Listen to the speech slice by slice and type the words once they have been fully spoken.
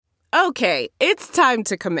Okay, it's time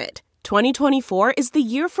to commit. 2024 is the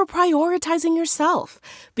year for prioritizing yourself.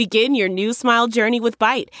 Begin your new smile journey with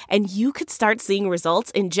Byte, and you could start seeing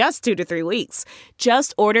results in just 2 to 3 weeks.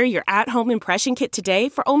 Just order your at-home impression kit today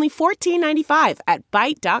for only $14.95 at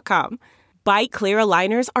Byte.com. Byte Clear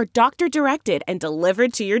aligners are doctor-directed and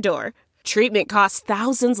delivered to your door. Treatment costs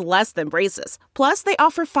thousands less than braces. Plus, they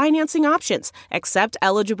offer financing options, accept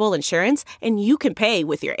eligible insurance, and you can pay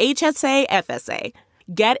with your HSA FSA.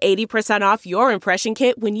 Get 80% off your impression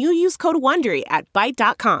kit when you use code WONDERY at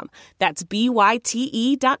Byte.com. That's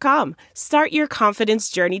BYTE.com. Start your confidence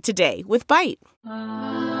journey today with Byte.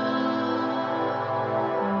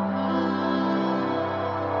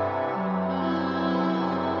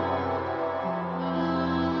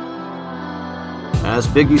 As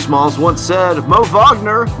Biggie Smalls once said, Mo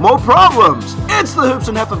Wagner, mo problems. It's the Hoops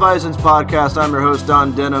and Hefeweizens podcast. I'm your host,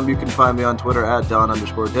 Don Denham. You can find me on Twitter at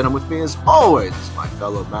Don_Denham. With me, as always, is my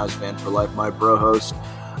fellow Mavs fan for life, my bro host,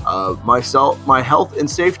 my health and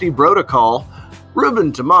safety protocol,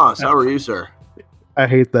 Ruben Tomas. How are you, sir? I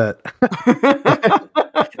hate that.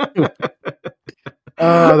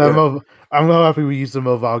 I'm so happy we used the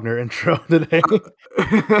Mo Wagner intro today.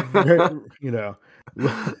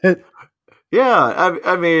 Yeah,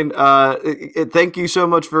 I mean, thank you so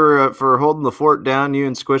much for holding the fort down. You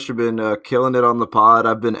and Squish have been killing it on the pod.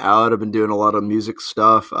 I've been out. I've been doing a lot of music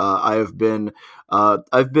stuff. I've been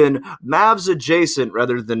Mavs adjacent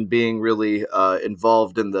rather than being really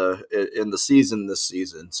involved in the season this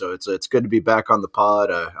season. So it's good to be back on the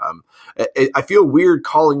pod. I feel weird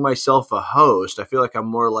calling myself a host. I feel like I'm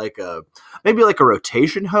more like maybe a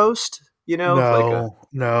rotation host.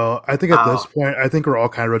 No. I think at this point, I think we're all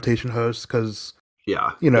kind of rotation hosts because,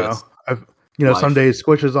 some days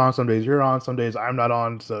Squish is on, some days you're on, some days I'm not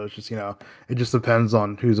on. So it's just, it just depends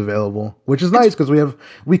on who's available, which is nice because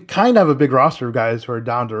we kind of have a big roster of guys who are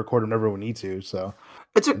down to record whenever we need to. So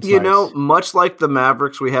it's nice. Much like the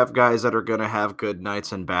Mavericks, we have guys that are going to have good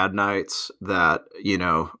nights and bad nights that,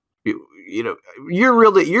 you're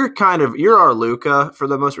our Luka for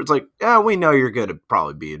the most part. It's like, yeah, we know you're going to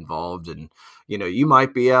probably be involved and, you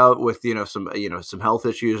might be out with, some health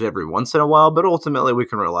issues every once in a while, but ultimately we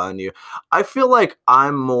can rely on you. I feel like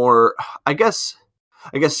I'm more, I guess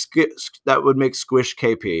that would make Squish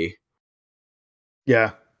KP.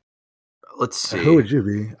 Yeah. Let's see. Who would you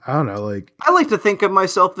be? I don't know. I like to think of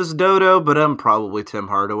myself as Dodo, but I'm probably Tim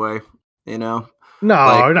Hardaway, No,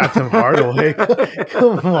 you're not Tim Hardaway.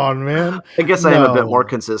 Come on, man. I guess I am a bit more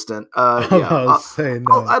consistent. I'll think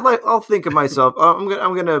of myself. I'm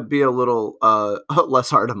gonna be a little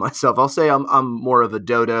less hard on myself. I'll say I'm more of a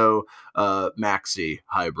Dodo Maxey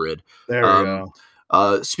hybrid. There we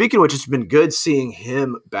go. Speaking of which, it's been good seeing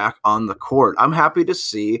him back on the court. I'm happy to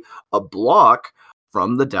see a block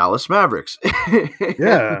from the Dallas Mavericks.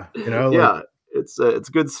 Yeah, It's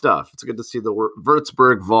good stuff. It's good to see the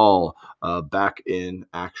Würzburg Vol back in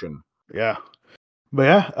action. Yeah,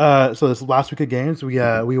 but so this last week of games, we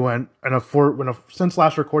went since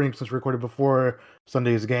last recording, since we recorded before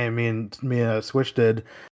Sunday's game, me and Squish did.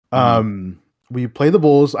 We played the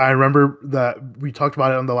Bulls. I remember that we talked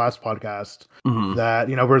about it on the last podcast. That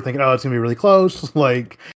we were thinking, oh, it's gonna be really close. We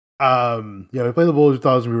played the Bulls. We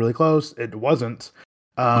thought it was gonna be really close. It wasn't.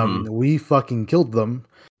 We fucking killed them.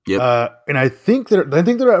 Yep. And I think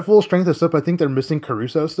they're at full strength except I think they're missing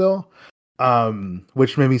Caruso still,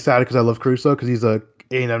 which made me sad because I love Caruso because he's a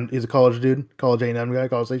college dude, college A&M guy,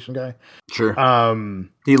 college station guy. Sure.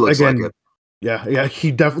 He looks like it. Yeah,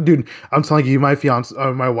 he definitely, dude. I'm telling you, my fiance,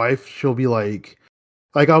 my wife, she'll be like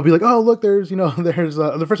I'll be like, oh look, there's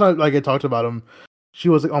the first time I talked about him, she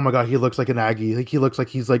was like, oh my god, he looks like an Aggie. He looks like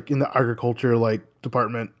he's in the agriculture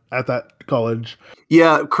department at that college.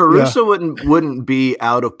 Yeah, Caruso wouldn't be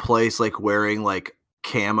out of place wearing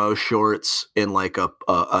camo shorts in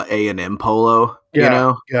a A&M polo,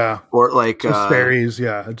 Yeah. Or Sperry's,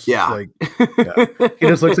 It's He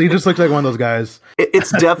just looks like one of those guys.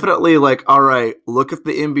 It's definitely all right, look at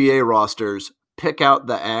the NBA rosters, pick out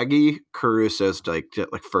the Aggie. Caruso's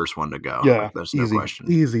first one to go. Yeah, there's easy, no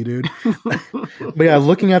question. Easy, dude. But yeah,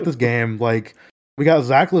 looking at this game, we got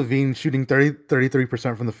Zach LaVine shooting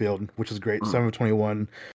 33% from the field, which is great. 7 of 21.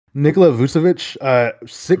 Nikola Vucevic,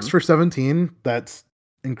 6 for 17. That's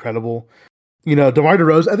incredible. DeMar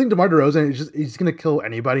DeRozan. I think DeMar DeRozan he's gonna kill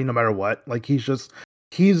anybody no matter what. He just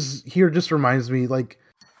reminds me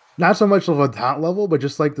not so much of a talent level, but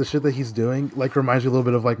just the shit that he's doing reminds me a little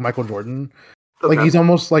bit of Michael Jordan. Okay. He's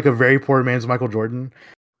almost a very poor man's Michael Jordan.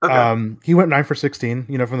 Okay. He went 9 for 16,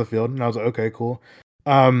 from the field, and I was like, okay, cool.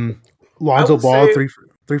 Lonzo Ball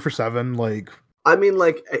 3 for 7. I mean,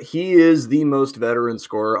 like, he is the most veteran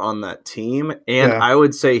scorer on that team, and Yeah. I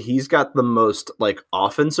would say he's got the most, like,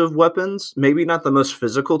 offensive weapons. Maybe not the most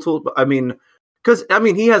physical tool, but I mean, because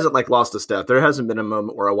he hasn't like lost a step. There hasn't been a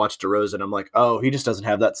moment where I watched DeRozan and I'm like, oh, he just doesn't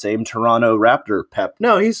have that same Toronto Raptor pep.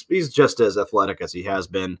 No, he's just as athletic as he has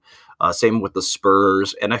been. Same with the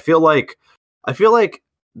Spurs, and I feel like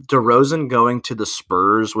DeRozan going to the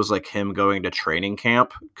Spurs was like him going to training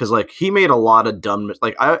camp, because like he made a lot of dumb.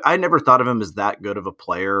 Like I never thought of him as that good of a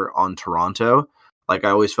player on Toronto. Like I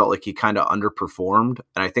always felt like he kind of underperformed,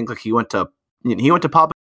 and I think like he went to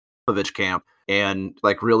Popovich camp and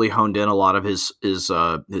like really honed in a lot of his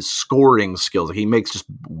scoring skills. He makes just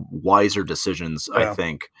wiser decisions, Yeah. I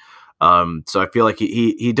think. So I feel like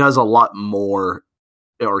he does a lot more,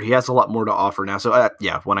 or he has a lot more to offer now. So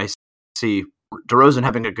yeah, when I see DeRozan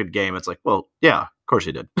having a good game, it's like, well, yeah, of course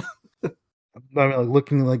he did. I mean, like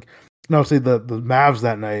looking like, no, see the Mavs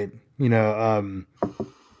that night,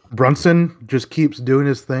 Brunson just keeps doing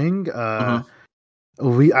his thing.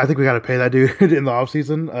 I think we got to pay that dude in the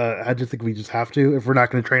offseason. I just think we just have to, if we're not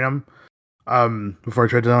going to train him before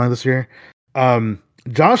trade deadline this year.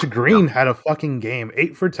 Josh Green had a fucking game,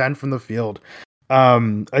 8 for 10 from the field.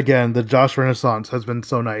 Again, the Josh Renaissance has been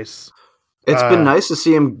so nice. It's been nice to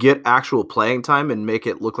see him get actual playing time and make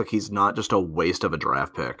it look like he's not just a waste of a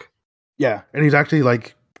draft pick. Yeah, and he's actually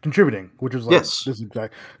like contributing, which is like this is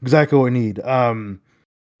exactly what we need.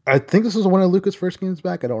 I think this is one of Luka's first games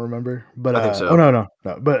back. I don't remember, but I think so. Oh no.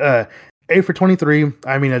 But 8 for 23.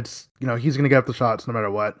 I mean, it's he's gonna get up the shots no matter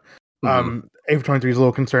what. 8 for 23 is a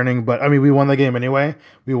little concerning, but I mean, we won the game anyway.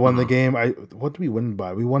 We won the game. What did we win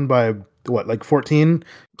by? We won by what, like 14?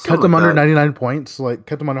 Cut them under 99 points. Like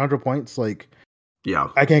cut them under 100 points. Like, yeah,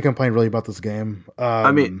 I can't complain really about this game.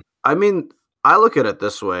 I mean, I look at it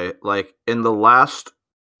this way: like in the last,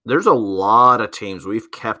 there's a lot of teams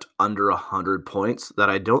we've kept under 100 points that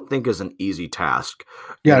I don't think is an easy task.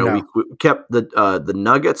 Yeah, we kept the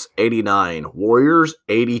Nuggets 89, Warriors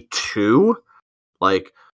 82,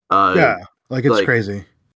 like. It's crazy.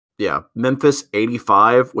 Yeah, Memphis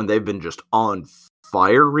 85 when they've been just on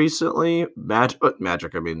fire recently. Magic.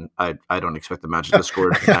 I mean, I don't expect the Magic to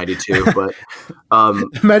score 92, but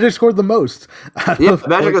Magic scored the most.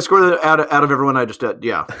 Magic has scored out of everyone. I just like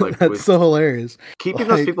that's so hilarious. Keeping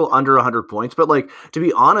those people under 100 points, but like to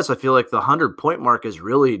be honest, I feel like the 100-point mark is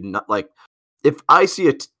really not like, if I see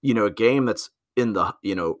a game that's in the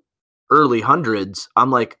early hundreds,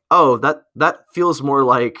 I'm like, oh, that feels more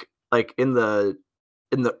like in the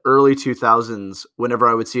early 2000s, whenever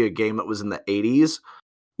I would see a game that was in the 80s,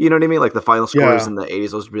 you know what I mean? Like the final scores in the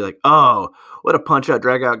 80s, I was be like, oh, what a punch out,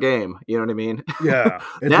 drag out game. You know what I mean? Yeah.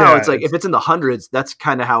 Now it's like, if it's in the hundreds, that's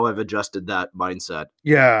kind of how I've adjusted that mindset.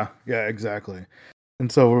 Yeah, exactly. And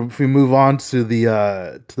so if we move on to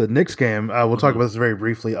the Knicks game, we'll talk about this very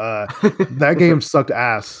briefly. That game sucked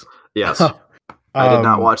ass. Yes. I did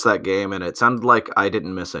not watch that game, and it sounded like I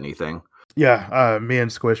didn't miss anything. Yeah, me and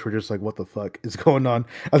Squish were just like, "What the fuck is going on?"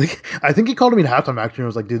 I think he called me at halftime actually and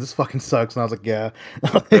was like, "Dude, this fucking sucks." And I was like, "Yeah,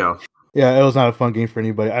 yeah." It was not a fun game for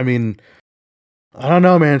anybody. I mean, I don't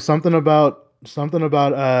know, man. Something about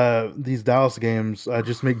these Dallas games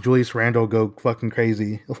just make Julius Randle go fucking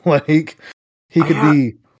crazy. Like he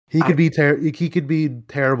could be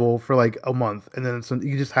terrible for like a month, and then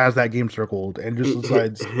he just has that game circled and just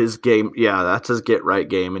decides his game. Yeah, that's his get right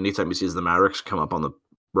game. Anytime he sees the Mavericks come up on the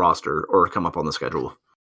roster or come up on the schedule,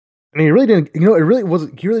 and he really didn't. He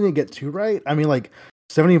really didn't get too right. I mean, like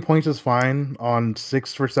 17 points is fine. On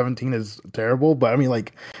 6 for 17 is terrible. But I mean,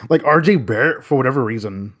 like RJ Barrett for whatever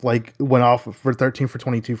reason, like went off for 13 for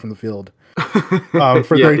 22 from the field.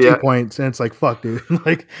 For 32 points, and it's like, fuck, dude.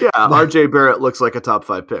 RJ Barrett looks like a top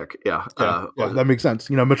 5 pick. That makes sense.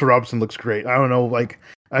 Mitchell Robinson looks great. I don't know, like,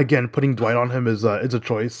 again, putting Dwight on him is a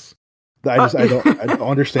choice that I don't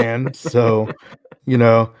understand. So,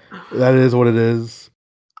 that is what it is.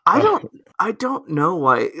 I don't know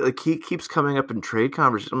why, like, he keeps coming up in trade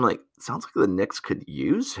conversation. I'm like, sounds like the Knicks could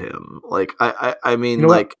use him. Like, I mean,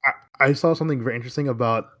 like, I saw something very interesting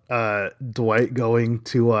about Dwight going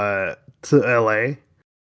to LA,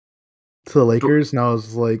 to the Lakers, and I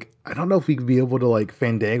was like, I don't know if we could be able to like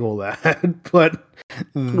fandangle that, but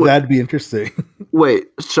that'd be interesting. Wait,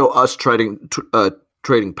 so us trading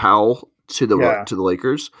Powell to the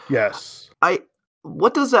Lakers? Yes.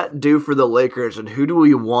 What does that do for the Lakers, and who do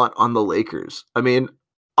we want on the Lakers? I mean,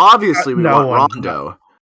 obviously we want Rondo.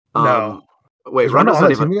 No. Wait, Rondo's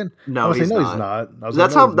not even. Again? No, he's not. He's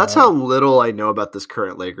not. That's how little I know about this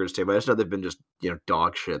current Lakers team. I just know they've been just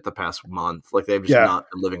dog shit the past month. Like they've just not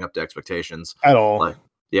been living up to expectations at all. Like,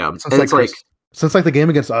 yeah, it's like since like the game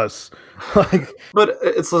against us. Like, but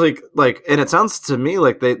it's like, and it sounds to me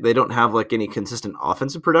like they don't have like any consistent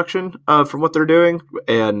offensive production from what they're doing,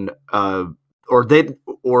 and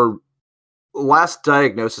or last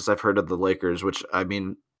diagnosis I've heard of the Lakers, which I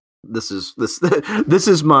mean, this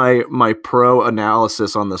is my pro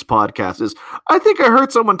analysis on this podcast, is I think I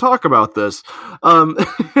heard someone talk about this,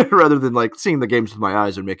 rather than like seeing the games with my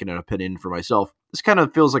eyes and making an opinion for myself. This kind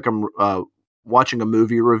of feels like I'm watching a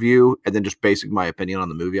movie review and then just basing my opinion on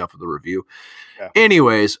the movie off of the review. Yeah.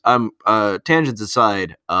 Anyways, tangents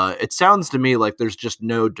aside, it sounds to me like there's just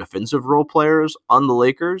no defensive role players on the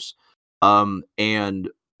Lakers, and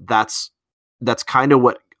that's kind of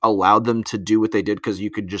what allowed them to do what they did, because you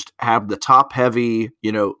could just have the top heavy,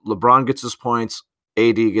 LeBron gets his points,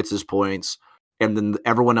 AD gets his points, and then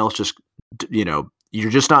everyone else just, you're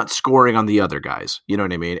just not scoring on the other guys, you know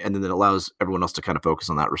what I mean? And then it allows everyone else to kind of focus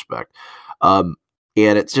on that respect. And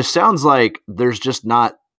it just sounds like there's just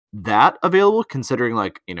not that available, considering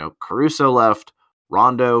like, Caruso left,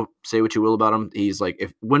 Rondo, say what you will about him. He's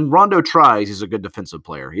like, when Rondo tries, he's a good defensive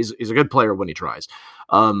player. He's a good player when he tries.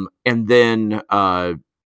 And then,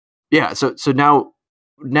 so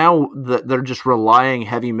now they're just relying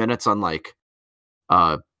heavy minutes on like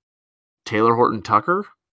Taylor Horton Tucker,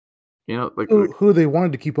 like who they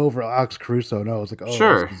wanted to keep over Alex Caruso. And I was like, oh,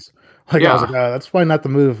 sure. I was like, that's probably not the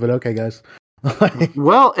move, but okay, guys.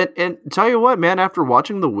 Well, and tell you what, man, after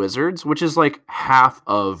watching the Wizards, which is like half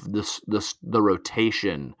of the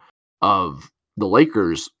rotation of the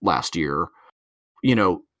Lakers last year,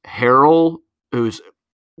 Harrell, who's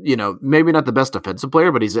maybe not the best defensive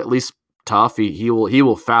player, but he's at least tough. He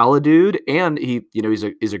will foul a dude, and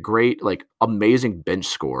he's a great, like, amazing bench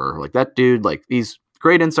scorer. Like that dude, like, he's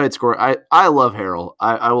great inside scorer. I love Harrell.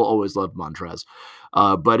 I will always love Montrez.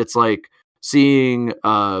 But it's like seeing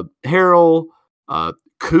Harrell,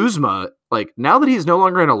 Kuzma, like now that he's no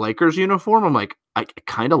longer in a Lakers uniform, I'm like, I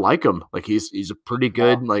kind of like him. Like he's a pretty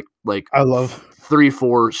good, like I love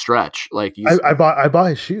 3-4 stretch. Like I bought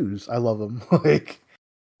his shoes. I love them. Like,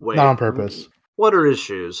 wait, not on purpose. What are his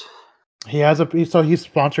shoes? He has he's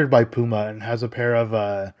sponsored by Puma and has a pair of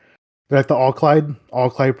they're like the All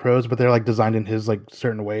Clyde Pros, but they're like designed in his like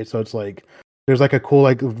certain way. So it's like there's like a cool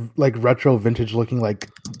like retro vintage looking like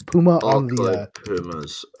Puma All on the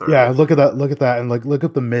Pumas. Yeah, right. Look at that, and like look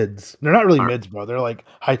at the mids. They're not really mids, bro. They're like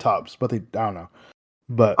high tops, but I don't know.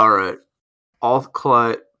 But all right, All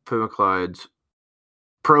Clyde Puma Clydes,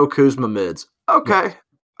 Pro Kuzma mids. Okay, yeah.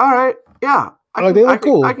 All right, yeah. They look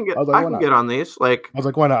cool. I can get on these. Like I was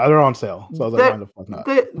like, why not? They're on sale, so I was like, why the fuck not?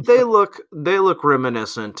 They look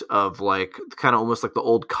reminiscent of like kind of almost like the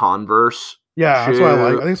old Converse. Yeah, that's what I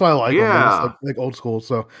like. I think that's why I like them. It's like old school.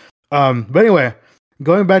 So, but anyway,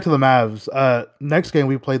 going back to the Mavs. Next game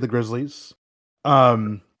we played the Grizzlies.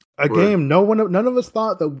 Game none of us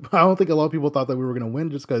thought that. I don't think a lot of people thought that we were going to win,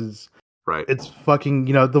 just because. Right. It's fucking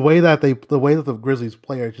the way that the Grizzlies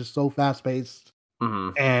play are just so fast paced.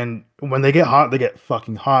 Mm-hmm. And when they get hot, they get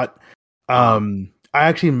fucking hot. I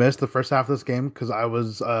actually missed the first half of this game because I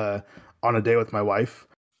was on a date with my wife.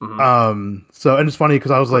 Mm-hmm. So, and it's funny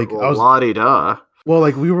because I was la-di-da. Well,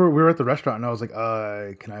 like we were at the restaurant and I was like,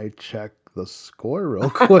 can I check the score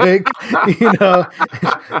real quick?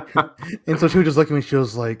 And so she would just look at me. She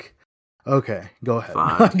was like, okay, go ahead.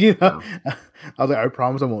 I was like, I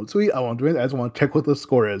promise I won't tweet. I won't do it. I just want to check what the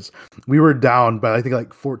score is. We were down by I think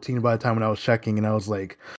like 14 by the time when I was checking, and I was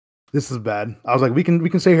like, this is bad. I was like, we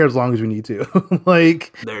can stay here as long as we need to.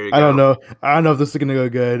 Like, there you go. I don't know if this is gonna go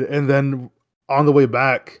good. And then on the way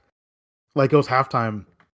back, like it was halftime,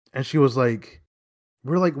 and she was like,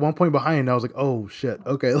 we're like 1 point behind. I was like, oh shit.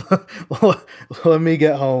 Okay, let me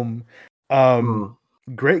get home.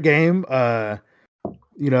 Great game.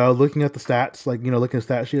 Looking at the stats, looking at the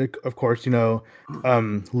stat sheet, of course,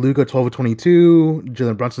 Luka 12 of 22,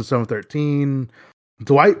 Jalen Brunson 7 of 13,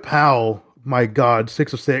 Dwight Powell, my God,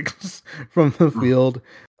 6 of 6 from the field,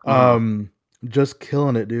 just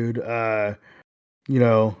killing it, dude.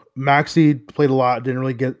 Maxey played a lot, didn't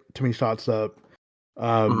really get too many shots up.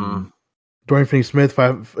 Dorian Finney-Smith,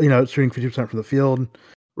 shooting 50% from the field,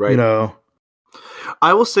 right?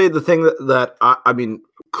 I will say the thing that I mean.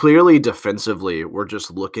 Clearly, defensively, we're just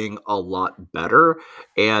looking a lot better,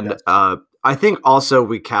 and yes. I think also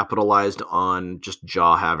we capitalized on just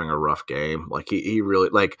Ja having a rough game. Like he really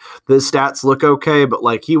like the stats look okay, but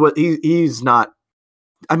like he's not.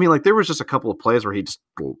 I mean, like there was just a couple of plays where he just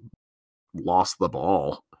lost the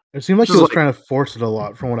ball. It seemed like he was trying to force it a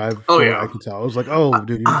lot, from what I can tell. I was like, oh,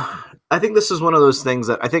 dude. I think this is one of those things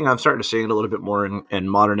that I think I'm starting to see it a little bit more in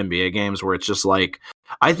modern NBA games, where it's just like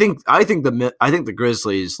I think the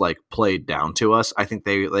Grizzlies like played down to us. I think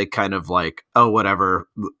they kind of like, oh, whatever,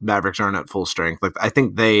 Mavericks aren't at full strength. Like I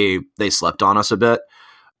think they slept on us a bit.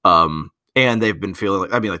 And they've been feeling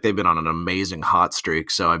like, I mean, like they've been on an amazing hot streak.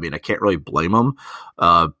 So I mean, I can't really blame them.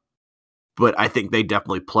 But I think they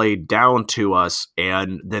definitely played down to us,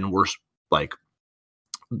 and then we're like,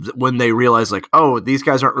 when they realize like, oh, these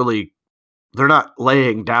guys they're not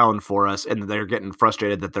laying down for us, and they're getting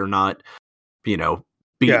frustrated that they're not,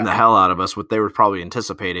 beating the hell out of us, what they were probably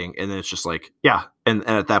anticipating. And then it's just like, yeah. And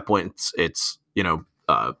at that point it's getting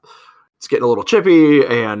a little chippy.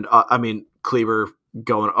 And I mean, Kleber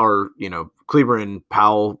and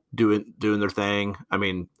Powell doing their thing. I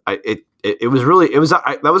mean,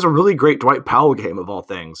 that was a really great Dwight Powell game of all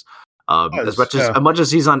things. As much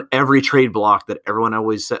as he's on every trade block that everyone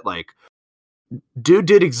always said, like, dude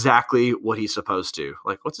did exactly what he's supposed to.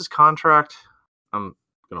 Like, what's his contract? I'm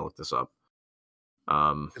gonna look this up.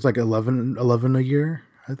 It's like 11 a year,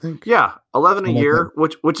 I think. Yeah, 11 a year,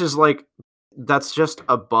 which is like, that's just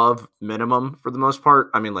above minimum for the most part.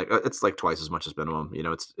 I mean, like, it's like twice as much as minimum.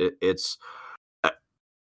 It's.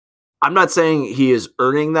 I'm not saying he is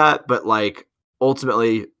earning that, but like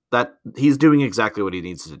ultimately that he's doing exactly what he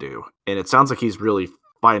needs to do, and it sounds like he's really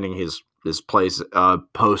finding his place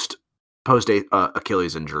post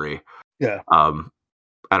Achilles injury. Yeah.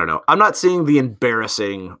 I don't know. I'm not seeing the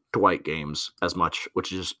embarrassing Dwight games as much,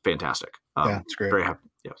 which is fantastic. Yeah, it's great. Very happy.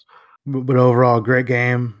 Yes. But overall, great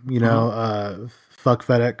game. Fuck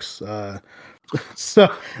FedEx.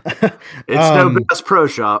 So it's no best pro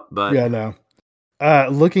shop, but yeah, no.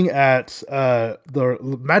 Looking at the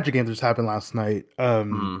Magic games that just happened last night.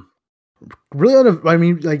 Really, I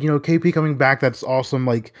mean, like, KP coming back, that's awesome.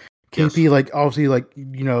 Like KP, yes. Like obviously, like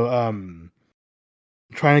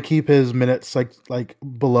trying to keep his minutes like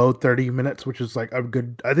below 30 minutes, which is like I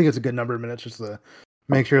think it's a good number of minutes just to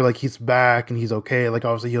make sure like he's back and he's okay. Like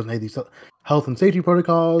obviously he doesn't have these health and safety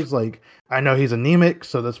protocols. Like I know he's anemic,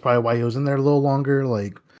 so that's probably why he was in there a little longer.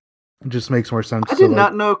 Like it just makes more sense. I did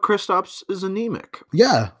not know Kristaps is anemic.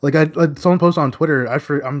 Yeah, like someone posted on Twitter.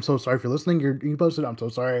 I'm so sorry for listening. You posted. I'm so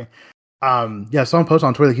sorry. Yeah, someone posted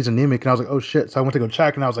on Twitter that he's anemic, and I was like, oh shit. So I went to go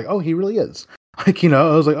check, and I was like, oh, he really is. Like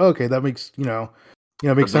I was like, oh, okay, that makes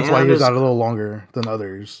makes sense why he was out a little longer than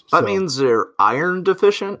others. That means they're iron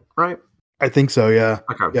deficient, right? I think so, yeah.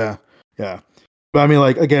 Okay. Yeah. But I mean,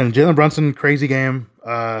 like, again, Jalen Brunson, crazy game.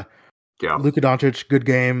 Yeah. Luka Doncic, good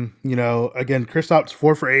game. Again, Kristaps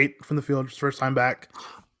 4 for 8 from the field, just first time back.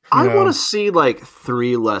 I want to see like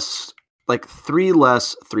three less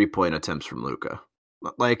 3-point attempts from Luka.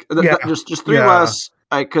 Like just 3 less.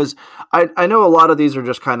 Because I know a lot of these are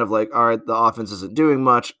just kind of like, all right, the offense isn't doing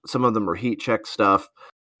much. Some of them are heat check stuff.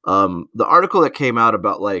 The article that came out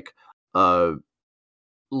about like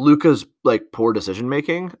Luka's like poor decision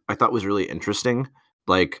making, I thought was really interesting.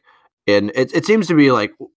 Like, and it seems to be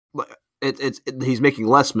like he's making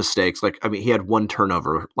less mistakes. Like, I mean, he had 1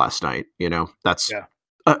 turnover last night. That's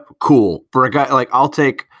cool for a guy. Like, I'll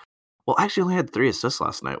take. Well, actually, only had 3 assists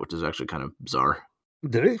last night, which is actually kind of bizarre.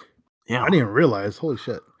 Did he? Yeah, I didn't even realize. Holy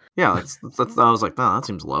shit! Yeah, that's I was like, no, that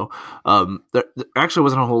seems low. There actually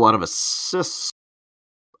wasn't a whole lot of assists.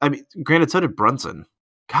 I mean, granted, so did Brunson.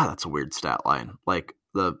 God, that's a weird stat line. Like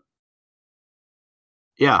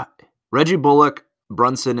Reggie Bullock,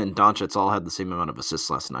 Brunson, and Doncic all had the same amount of assists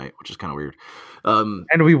last night, which is kind of weird.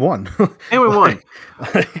 And we won.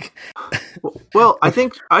 Well, I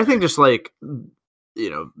think just like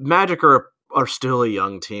Magic are still a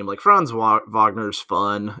young team. Like Franz Wagner's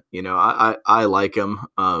fun. I like him.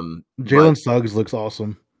 Jalen Suggs looks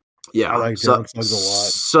awesome. Yeah, I like Jalen Suggs a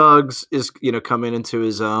lot. Suggs is coming into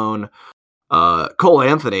his own. Cole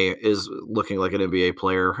Anthony is looking like an NBA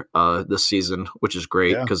player this season, which is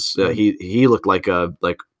great because he looked like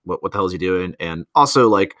what the hell is he doing? And also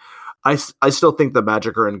like I still think the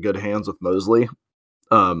Magic are in good hands with Mosley.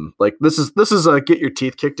 Like this is a get your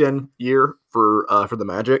teeth kicked in year for the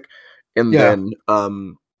Magic. And then,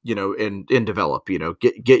 and develop,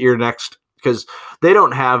 get your next, because they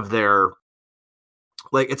don't have their,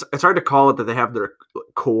 like, it's hard to call it that they have their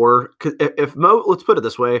core. Cause if let's put it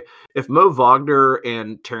this way, if Mo Wagner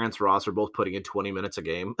and Terrence Ross are both putting in 20 minutes a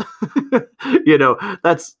game,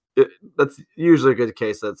 that's usually a good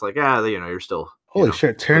case. That's like, you're still. Holy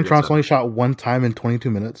shit. Terrence Ross only shot 1 time in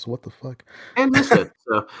 22 minutes. What the fuck? And missed it.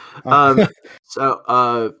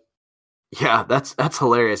 Yeah, that's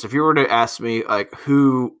hilarious. If you were to ask me like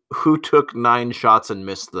who took 9 shots and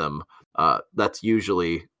missed them, that's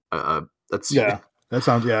usually that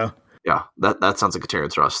sounds that sounds like a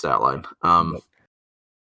Terrence Ross stat line.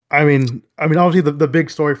 I mean, obviously the big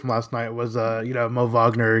story from last night was Mo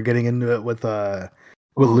Wagner getting into it with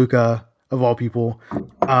with Luka of all people.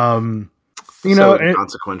 You so know,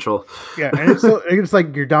 inconsequential. Yeah, and it's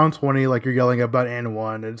like you're down 20, like you're yelling about and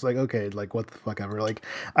one. And it's like, okay, like what the fuck ever. Like,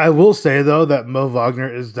 I will say though that Mo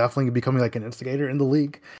Wagner is definitely becoming like an instigator in the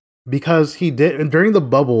league because he did, and during the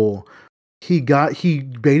bubble, he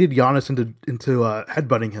baited Giannis into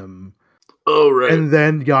headbutting him. Oh right. And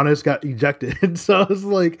then Giannis got ejected. So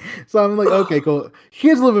I'm like, okay, cool. He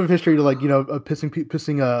has a little bit of history to like, you know,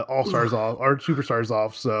 pissing all stars off or superstars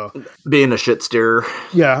off. So being a shit stirrer.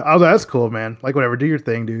 Yeah, I was like, that's cool, man. Like whatever, do your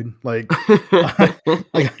thing, dude. Like,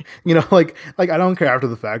 like you know, like I don't care after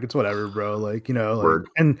the fact. It's whatever, bro. Like, you know, like,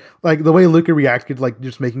 and like the way Luka reacted, like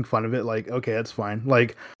just making fun of it, like, okay, that's fine.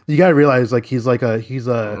 Like you gotta realize, like he's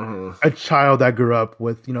a child that grew up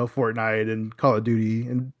with, you know, Fortnite and Call of Duty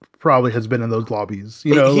and probably has been in those lobbies,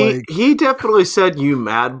 you know. He definitely said, "You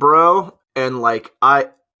mad, bro?" And like I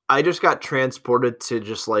just got transported to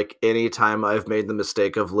just like any time I've made the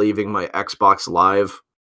mistake of leaving my Xbox Live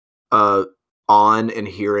on and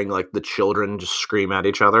hearing like the children just scream at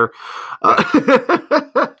each other.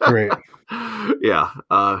 Great. Yeah.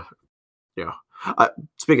 Yeah.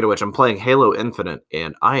 Speaking of which, I'm playing Halo Infinite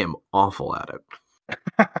and I am awful at it.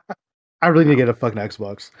 I really need to get a fucking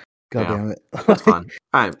Xbox. God damn it. That's fun.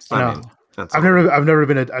 I've never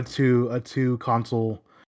been a two console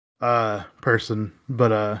person,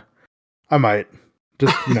 but I might.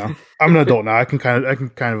 Just, you know, I'm an adult now. I can kind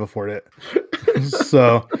of afford it.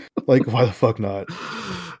 So, like, why the fuck not?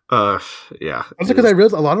 Yeah. That's because I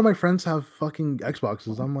realized a lot of my friends have fucking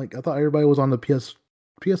Xboxes. I'm like, I thought everybody was on the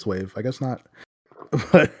PS wave. I guess not.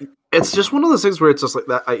 But it's just one of those things where it's just like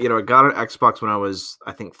that. I got an Xbox when I was,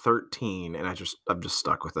 I think, 13, and I'm just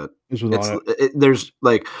stuck with it. There's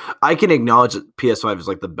like, I can acknowledge that PS5 is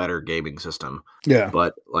like the better gaming system. Yeah,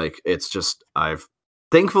 but like, it's just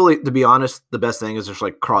thankfully, to be honest, the best thing is just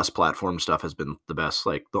like cross-platform stuff has been the best.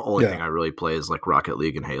 Like the only thing I really play is like Rocket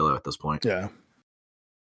League and Halo at this point. Yeah.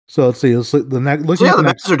 So let's see. The next. The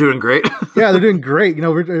Nets are doing great. Yeah, they're doing great. You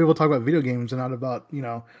know, we'll talk about video games and not about, you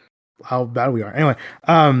know, how bad we are. Anyway,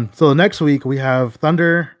 so next week we have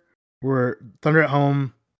Thunder. We're Thunder at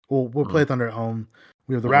home. We'll play Thunder at home.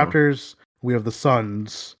 We have the Raptors. We have the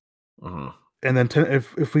Suns. And then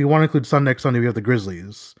if we want to include next Sunday, we have the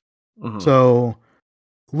Grizzlies. So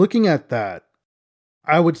looking at that,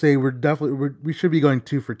 I would say we should be going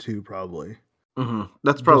 2 for 2 probably.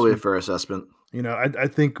 That's probably a fair assessment. You know, I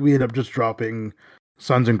think we end up just dropping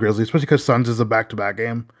Suns and Grizzlies, especially because Suns is a back-to-back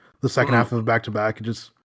game. The second half of a back-to-back,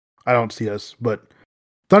 I don't see us. But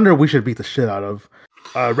Thunder, we should beat the shit out of.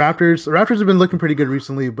 Raptors have been looking pretty good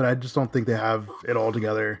recently, but I just don't think they have it all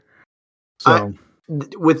together. So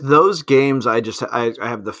with those games, I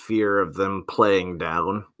have the fear of them playing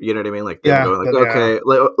down. You know what I mean? Like them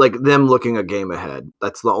going like them looking a game ahead.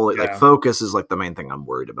 That's the only like focus is like the main thing I'm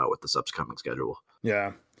worried about with this upcoming schedule.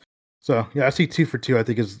 Yeah. So yeah, I see 2 for 2. I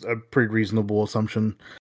think is a pretty reasonable assumption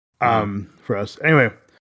for us. Anyway,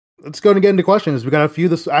 let's go and get into questions. We got a few.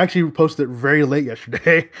 I actually posted it very late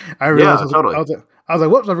yesterday. I realized totally. I was like,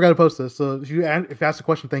 whoops, I forgot to post this. So if you asked a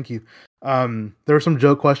question, thank you. There were some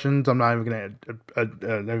joke questions. I'm not even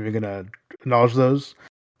gonna acknowledge those.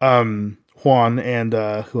 Juan and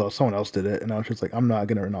who else? Someone else did it, and I was just like, I'm not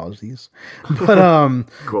gonna acknowledge these. But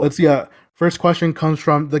cool. Let's see. First question comes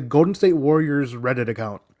from the Golden State Warriors Reddit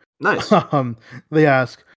account. Nice. They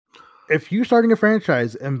ask, if you're starting a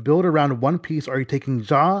franchise and build around one piece, are you taking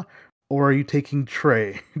Ja or are you taking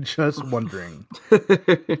Trey? Just wondering.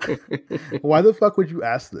 Why the fuck would you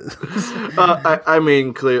ask this?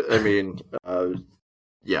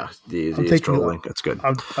 Yeah, the trolling. That's good.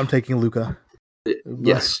 I'm taking Luka.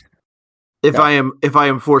 Yes. If I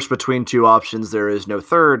am forced between two options, there is no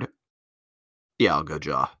third. Yeah, I'll go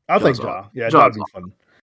Ja. I'll take Ja. Yeah, Ja'd be fun.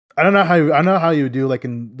 I know how you do like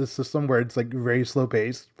in this system where it's like very slow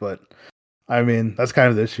paced, but I mean that's kind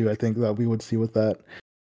of the issue I think that we would see with that.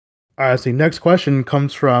 See, next question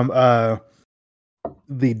comes from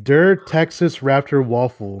the Texas Raptor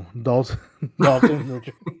Waffle Dalton.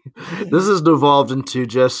 This has devolved into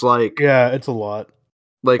just like it's a lot.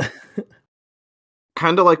 Like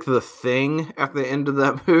kind of like The Thing at the end of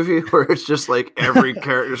that movie, where it's just like every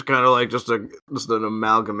character is kind of like just an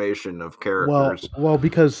amalgamation of characters. Well,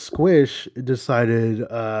 because Squish decided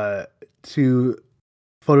to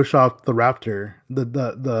Photoshop the Raptor,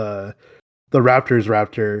 the Raptors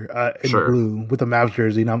Raptor in blue with the Mavs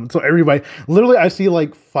jersey. So everybody, literally, I see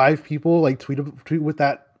like 5 people like tweet with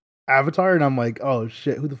that avatar, and I'm like, oh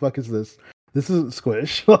shit, who the fuck is this? This isn't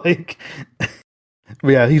Squish, like.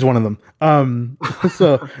 But yeah, he's one of them.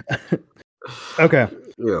 So okay.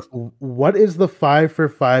 Yeah. What is the 5 for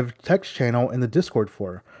 5 text channel in the Discord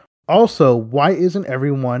for? Also, why isn't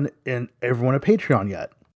everyone a Patreon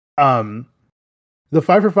yet? The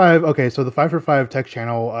 5 for 5. Okay, so the 5 for 5 tech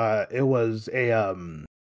channel. It was a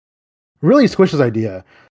really Squish's idea.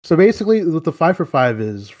 So basically, what the 5 for 5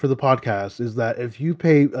 is for the podcast is that if you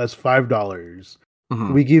pay us $5,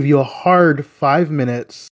 we give you a hard 5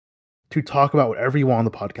 minutes to talk about whatever you want on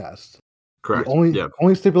the podcast. Correct. The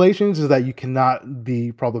only stipulations is that you cannot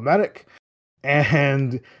be problematic,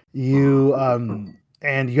 and you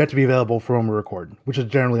have to be available for when we record, which is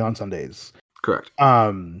generally on Sundays. Correct.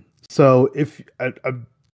 So if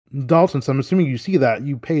Dalton, so I'm assuming you see that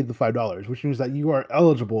you paid the $5, which means that you are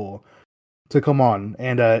eligible to come on.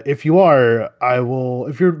 And if you are,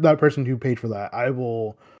 if you're that person who paid for that,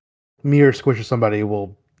 me or Squish or somebody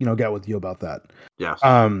will, get with you about that. Yes.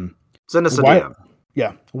 Send us a DM.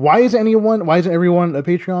 Yeah. Why isn't everyone a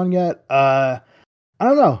Patreon yet? I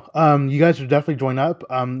don't know. You guys should definitely join up.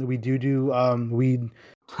 We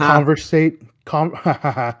conversate.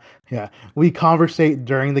 We conversate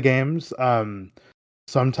during the games.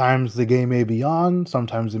 Sometimes the game may be on,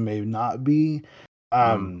 sometimes it may not be. We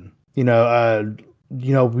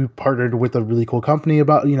partnered with a really cool company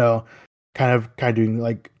about, kind of doing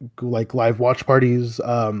like live watch parties,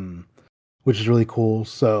 which is really cool.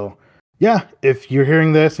 So yeah, if you're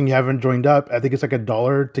hearing this and you haven't joined up, I think it's like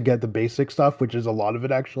 $1 to get the basic stuff, which is a lot of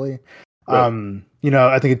it actually. Right.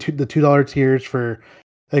 I think the $2 tiers for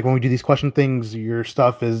like when we do these question things, your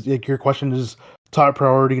stuff is like your question is top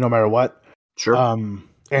priority no matter what. Sure. And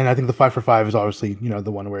I think the 5 for 5 is obviously,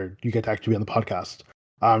 the one where you get to actually be on the podcast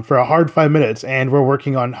for a hard 5 minutes. And we're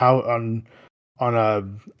working on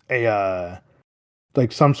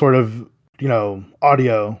like some sort of,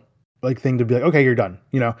 audio like thing to be like, okay, you're done.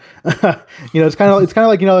 It's kind of like,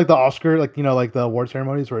 like the Oscar, like, like the award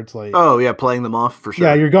ceremonies where it's like, oh yeah, playing them off for sure.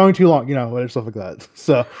 Yeah, you're going too long, stuff like that.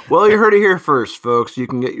 So, well, you heard it here first, folks. You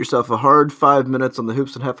can get yourself a hard 5 minutes on the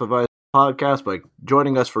Hoops and Hefeweizen podcast by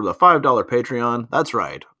joining us for the $5 Patreon. That's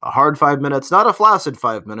right, a hard 5 minutes, not a flaccid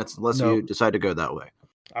 5 minutes, unless you decide to go that way.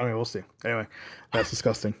 I mean, we'll see. Anyway, that's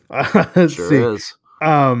disgusting. Sure is.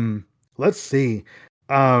 Let's see.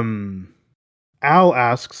 Al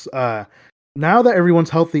asks, now that everyone's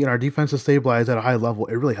healthy and our defense is stabilized at a high level,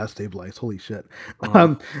 it really has stabilized. Holy shit.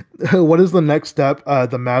 What is the next step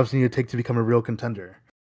the Mavs need to take to become a real contender?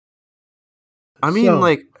 I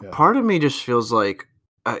mean, part of me just feels like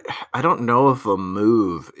I don't know if a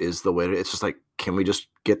move is the way to, it's just like, can we just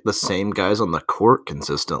get the same guys on the court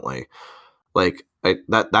consistently? Like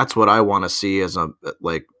that's what I want to see as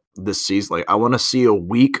this season. Like I want to see a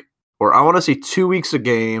week, or I want to see 2 weeks of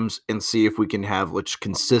games and see if we can have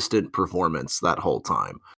consistent performance that whole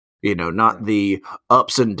time. Not the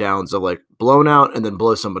ups and downs of like blown out and then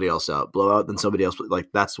blow somebody else out, blow out then somebody else. Like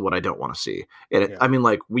that's what I don't want to see. And I mean,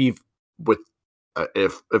 like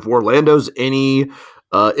if Orlando's any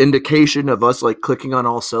indication of us like clicking on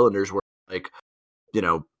all cylinders, where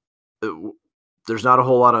there's not a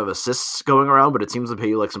whole lot of assists going around, but it seems to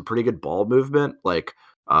be like some pretty good ball movement. Like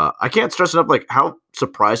I can't stress enough like how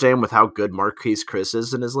surprised I am with how good Marquise Chris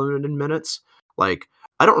is in his limited minutes. Like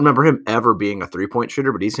I don't remember him ever being a 3-point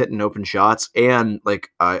shooter, but he's hitting open shots, and like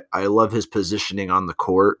I love his positioning on the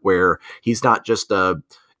court where he's not just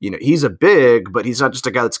he's a big, but he's not just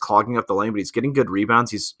a guy that's clogging up the lane, but he's getting good rebounds.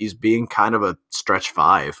 He's being kind of a stretch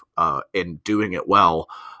 5 and doing it well.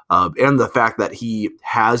 And the fact that he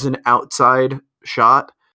has an outside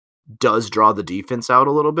shot does draw the defense out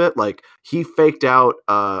a little bit. Like he faked out,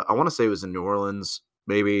 I want to say it was in New Orleans,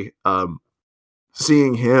 maybe,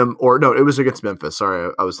 seeing him, or no, it was against Memphis.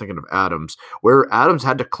 Sorry, I was thinking of Adams, where Adams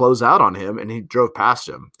had to close out on him and he drove past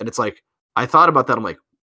him. And it's like, I thought about that. I'm like,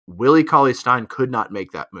 Willie Cauley-Stein could not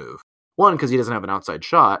make that move. 1, because he doesn't have an outside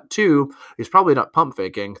shot. 2, he's probably not pump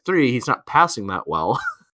faking. 3, he's not passing that well.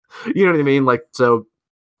 You know what I mean? Like, so,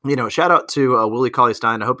 shout out to Willie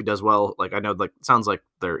Cauley-Stein. I hope he does well. Like, I know, like, it sounds like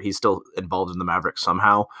he's still involved in the Mavericks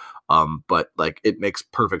somehow. But like, it makes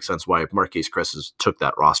perfect sense why Marquise Chris took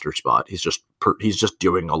that roster spot. He's just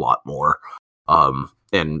doing a lot more,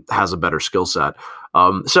 and has a better skill set.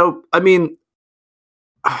 So, I mean,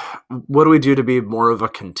 what do we do to be more of a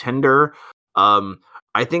contender?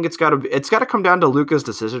 I think it's got to come down to Luka's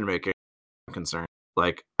decision making. I'm concerned.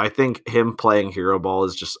 Like, I think him playing hero ball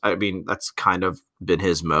is just, I mean, that's kind of been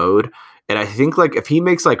his mode. And I think like if he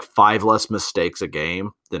makes like 5 less mistakes a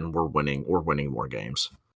game, then we're winning more games.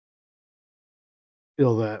 I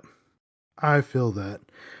feel that.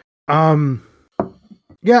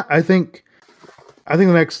 Yeah, I think the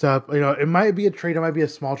next step, it might be a trade. It might be a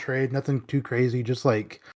small trade, nothing too crazy. Just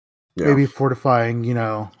like maybe fortifying,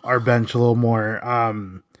 our bench a little more.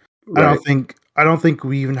 Right. I don't think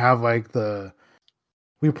we even have like the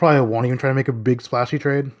we probably won't even try to make a big splashy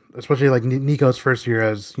trade, especially like Nico's first year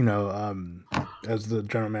as as the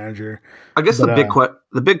general manager. I guess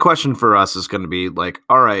the big question for us is going to be like,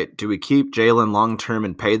 all right, do we keep Jalen long term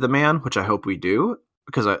and pay the man, which I hope we do,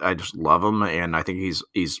 because I just love him and I think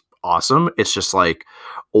he's awesome. It's just like,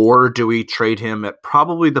 or do we trade him at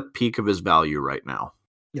probably the peak of his value right now?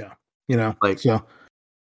 Yeah, like so.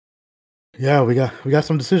 Yeah, we got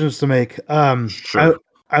some decisions to make. Sure.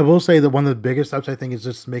 I will say that one of the biggest steps I think is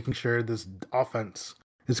just making sure this offense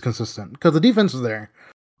is consistent, because the defense is there.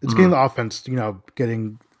 It's getting the offense,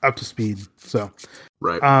 getting up to speed. So,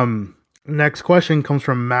 right. Next question comes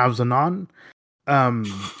from Mavs Anon.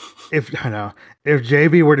 If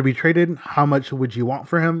JB were to be traded, how much would you want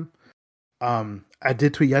for him? I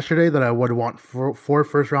did tweet yesterday that I would want four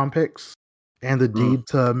first round picks and the deed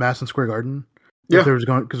to Madison Square Garden. Yeah, if there was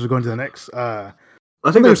going, because we're going to the Knicks. I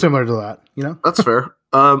think they're similar to that. That's fair.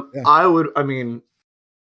 Yeah. I would. I mean,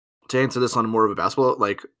 to answer this on more of a basketball,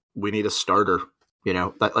 like we need a starter.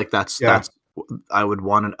 That's. I would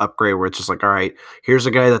want an upgrade where it's just like, all right, here's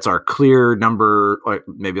a guy that's our clear number, like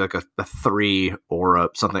maybe like a 3 or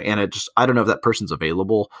something, and it just, I don't know if that person's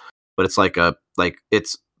available, but it's like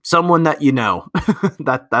it's someone that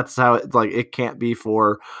that's how it's like. It can't be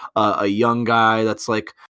for a young guy that's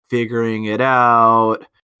like figuring it out,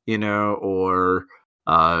 or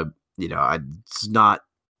it's not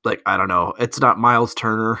like, I don't know, it's not Miles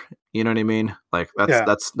Turner, you know what I mean? Like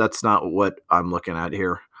that's not what I'm looking at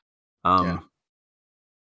here. Miles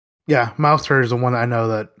Turner is the one I know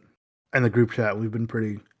that in the group chat we've been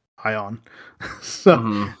pretty high on.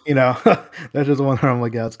 So that's just one where I'm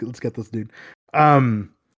like, yeah, let's get this dude.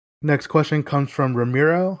 Next question comes from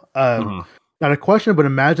Ramiro. Not a question, but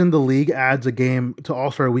imagine the league adds a game to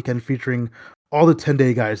All-Star Weekend featuring all the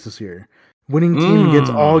 10-day guys this year. Winning team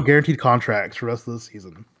gets all guaranteed contracts for the rest of the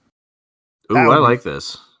season. Ooh, I like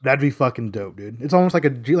this. That'd be fucking dope, dude. It's almost like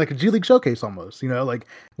a G League showcase almost,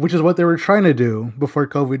 which is what they were trying to do before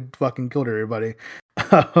COVID fucking killed everybody.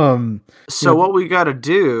 So what we got to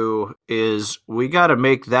do is we got to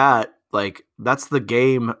make that, like, that's the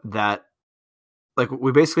game that, like,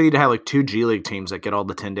 we basically need to have like 2 G League teams that get all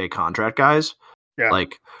the 10-day contract guys. Yeah.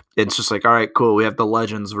 Like, it's just like, all right, cool. We have the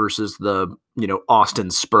Legends versus the,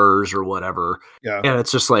 Austin Spurs or whatever. Yeah. And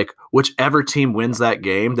it's just like, whichever team wins that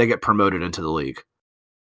game, they get promoted into the league.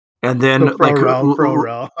 And then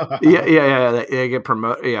Pro-Rel. yeah, they get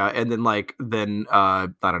promoted. Yeah. And then I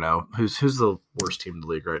don't know, who's the worst team in the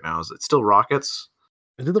league right now? Is it still Rockets?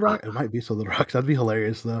 Is it the Rockets? It might be still the Rockets. That'd be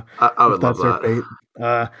hilarious though. I would love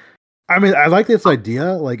that. I mean, I like this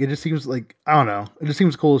idea. Like, it just seems like, I don't know, it just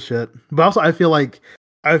seems cool as shit. But also, I feel like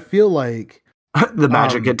the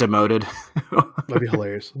Magic get demoted. That'd be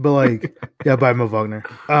hilarious. But like, by Mo Wagner.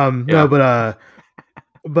 No,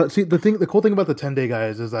 but see, the cool thing about the 10-day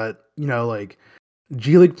guys is that like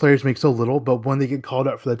G League players make so little, but when they get called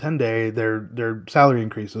up for the 10-day, their salary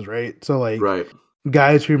increases, right? So like,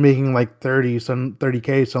 guys who are making like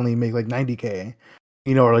 30K suddenly make like 90K,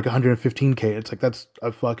 or like 115K. It's like, that's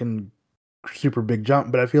a fucking super big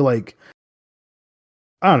jump. But I feel like,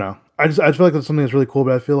 I don't know, I feel like that's something that's really cool.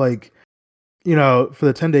 But I feel like, for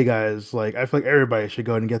the 10-day guys, like, I feel like everybody should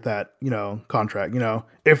go and get that contract.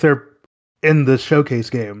 If they're in the showcase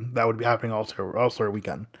game that would be happening All-Star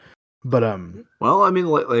Weekend. But well, I mean,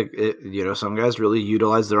 some guys really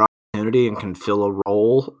utilize their opportunity and can fill a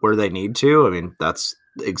role where they need to. I mean, that's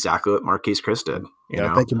exactly what Marquise Chris did.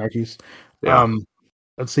 Thank you, Marquise. Yeah.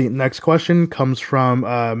 Let's see. Next question comes from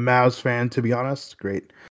Mavs fan. To be honest,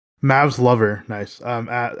 great. Mavs lover, nice.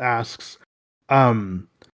 Asks,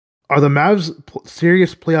 are the Mavs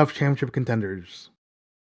serious playoff championship contenders?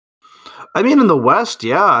 I mean, in the West,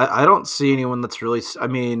 yeah, I don't see anyone that's really. I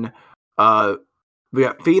mean, we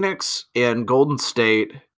got Phoenix and Golden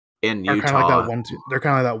State and Utah. They're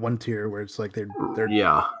kind of like that one tier where it's like they're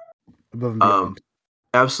yeah, above and beyond.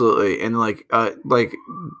 Absolutely, and like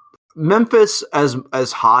Memphis, as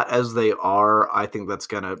hot as they are, I think that's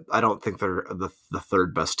gonna. I don't think they're the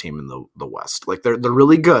third best team in the West. Like they're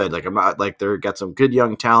really good. Like I'm not like they're got some good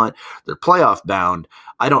young talent. They're playoff bound.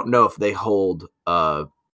 I don't know if they hold their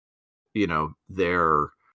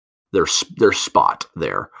spot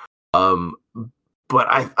there. But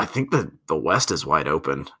I think that the West is wide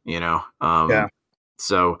open.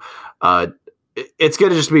 So it's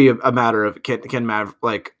gonna just be a matter of can I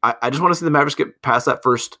just want to see the Mavericks get past that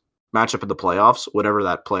first matchup in the playoffs, whatever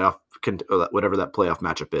that playoff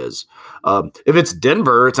matchup is. If it's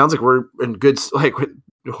Denver, it sounds like we're in good, like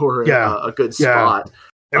we're in a good spot.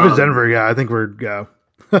 If it's Denver, I think we're yeah.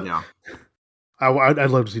 I'd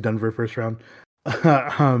love to see Denver first round.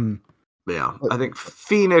 Yeah, I think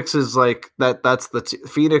Phoenix is like that. That's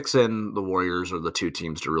Phoenix and the Warriors are the two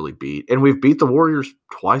teams to really beat, and we've beat the Warriors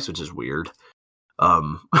twice, which is weird.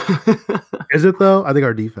 Is it though? I think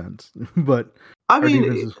our defense, but I our mean,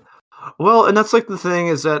 defense is well, and that's like the thing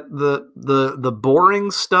is that the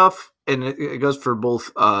boring stuff, and it goes for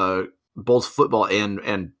both football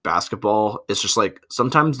and basketball. It's just like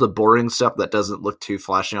sometimes the boring stuff that doesn't look too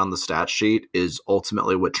flashy on the stat sheet is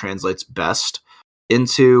ultimately what translates best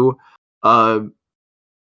into into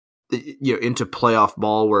playoff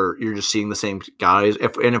ball, where you're just seeing the same guys.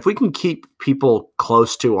 If we can keep people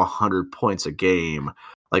close to 100 points a game,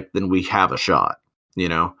 like then we have a shot.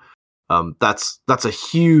 That's a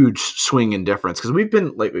huge swing in difference, because we've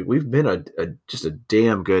been just a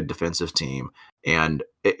damn good defensive team, and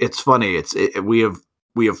it's funny. We have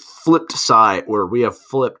flipped side, where we have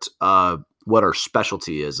flipped what our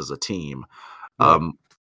specialty is as a team,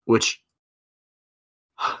 which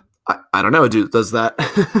I don't know, dude. Does that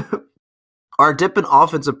our dip in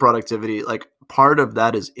offensive productivity, like part of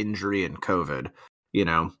that is injury and COVID,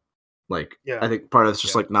 I think part of it's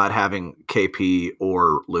just like not having KP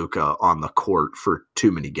or Luka on the court for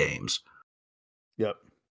too many games. Yep.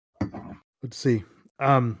 Let's see.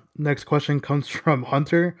 Next question comes from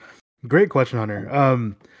Hunter. Great question,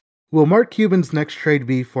 Hunter. Will Mark Cuban's next trade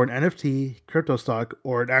be for an NFT, crypto stock,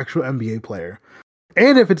 or an actual NBA player?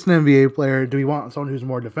 And if it's an NBA player, do we want someone who's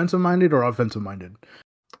more defensive minded or offensive minded?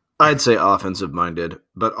 I'd say offensive minded,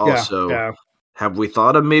 but also have we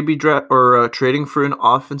thought of maybe trading for an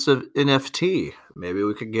offensive NFT? Maybe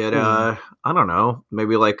we could get I don't know,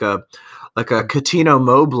 maybe like a Coutinho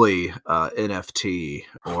Mobley NFT,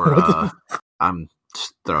 or I'm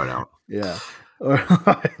just throwing it out. Yeah.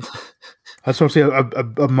 I just want to see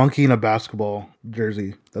a monkey in a basketball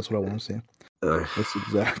jersey. That's what I want to see. That's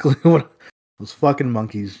exactly what those fucking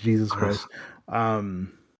monkeys. Jesus Christ. I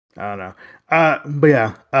don't know. But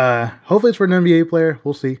yeah. Hopefully it's for an NBA player.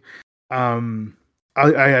 We'll see. I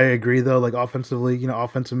agree though. Like offensively,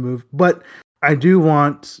 offensive move. But I do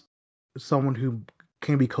want someone who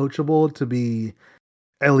can be coachable to be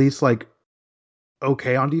at least like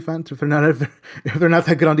okay on defense if they're not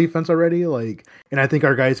that good on defense already. Like, and I think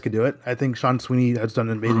our guys could do it. I think Sean Sweeney has done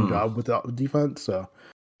an amazing job with the defense, so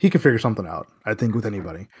he can figure something out. I think with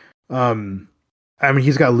anybody. I mean,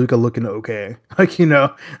 he's got Luka looking okay,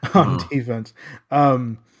 on defense.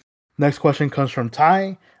 Next question comes from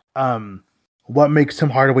Ty. What makes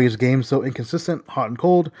Tim Hardaway's game so inconsistent, hot and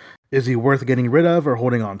cold? Is he worth getting rid of or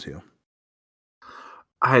holding on to?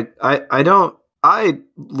 I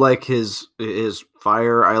like his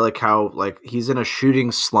fire. I like how he's in a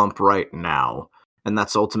shooting slump right now, and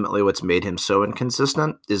that's ultimately what's made him so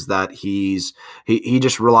inconsistent. Is that he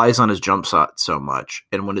just relies on his jump shot so much,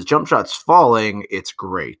 and when his jump shot's falling, it's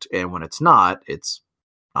great, and when it's not, it's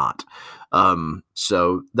not.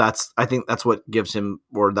 So I think that's what gives him,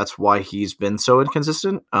 or that's why he's been so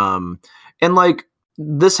inconsistent. And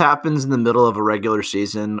this happens in the middle of a regular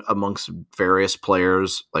season amongst various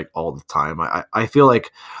players, all the time. I feel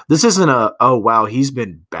like this isn't oh wow, he's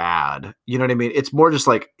been bad. You know what I mean? It's more just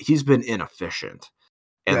he's been inefficient.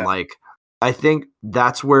 And I think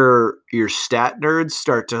that's where your stat nerds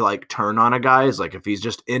start to turn on a guy. Is if he's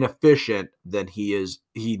just inefficient, then he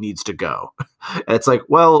needs to go. It's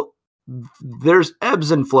well, there's ebbs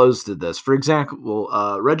and flows to this. For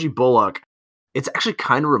example, Reggie Bullock. It's actually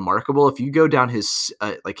kind of remarkable if you go down his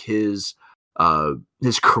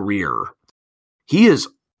career. He is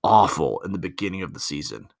awful in the beginning of the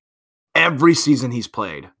season. Every season he's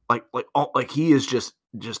played, he is just.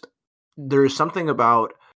 There is something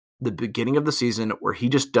about the beginning of the season where he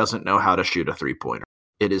just doesn't know how to shoot a 3-pointer.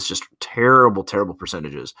 It is just terrible, terrible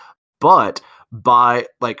percentages. But by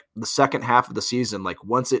the second half of the season,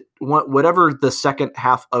 whatever the second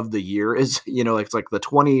half of the year is, it's the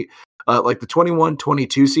 20. The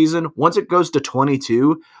 21-22 season, once it goes to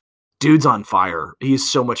 22, dude's on fire. He's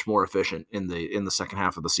so much more efficient in the second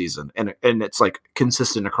half of the season, and it's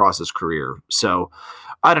consistent across his career. So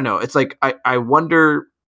I don't know. It's I wonder.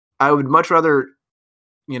 I would much rather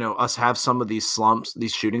us have some of these slumps,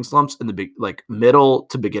 these shooting slumps in the middle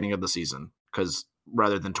to beginning of the season, because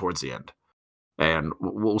rather than towards the end, and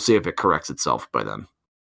we'll see if it corrects itself by then.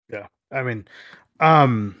 Yeah, I mean,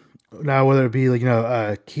 now, whether it be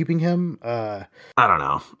keeping him, I don't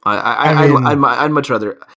know. I'd much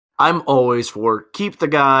rather. I'm always for keep the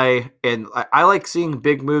guy, and I like seeing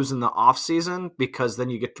big moves in the off season, because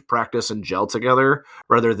then you get to practice and gel together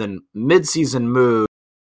rather than mid-season moves.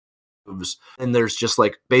 And there's just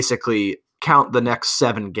basically count the next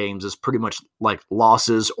 7 games as pretty much like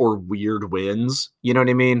losses or weird wins. You know what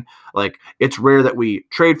I mean? Like, it's rare that we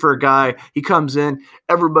trade for a guy. He comes in,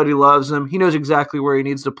 everybody loves him. He knows exactly where he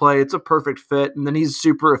needs to play. It's a perfect fit. And then he's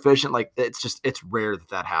super efficient. Like, it's rare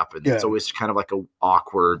that happens. Yeah. It's always kind of like a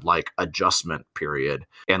awkward, like, adjustment period.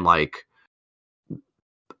 And like,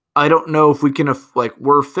 I don't know if we can, like,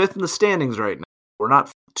 we're 5th in the standings right now. We're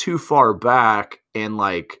not too far back. And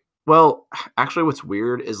like, well, actually, what's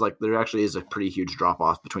weird is like there actually is a pretty huge drop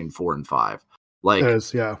off between 4 and 5. Like,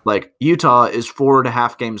 like Utah is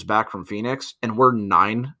 4.5 games back from Phoenix, and we're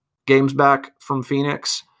 9 games back from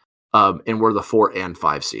Phoenix, and we're the 4 and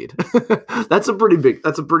 5 seed. That's a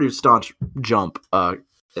pretty staunch jump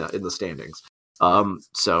in the standings.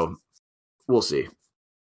 So we'll see.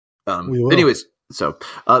 Anyways, so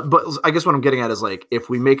but I guess what I'm getting at is like if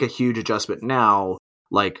we make a huge adjustment now,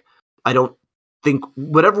 like I don't think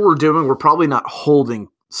whatever we're doing, we're probably not holding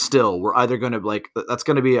still. We're either going to like, that's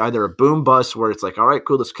going to be either a boom bust where it's like, all right,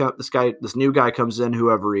 cool. This new guy comes in,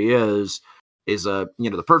 whoever he is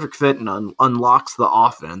the perfect fit and unlocks the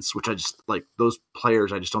offense, which I just like those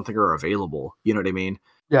players. I just don't think are available. You know what I mean?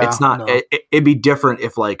 Yeah, it's not, it'd be different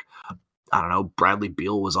if like, I don't know, Bradley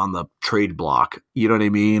Beal was on the trade block, you know what I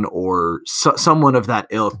mean? Or someone of that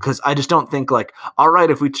ilk. Because I just don't think like, all right,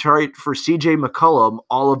 if we trade for CJ McCollum,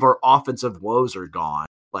 all of our offensive woes are gone.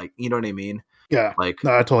 Like, you know what I mean? Yeah. Like,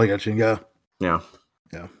 no, I totally get you. Yeah. Yeah.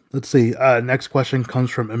 Yeah. Let's see. Next question comes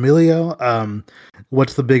from Emilio.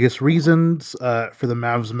 What's the biggest reasons for the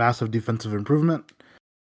Mavs' massive defensive improvement?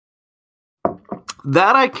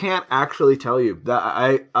 That I can't actually tell you.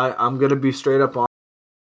 That I'm gonna be straight up on.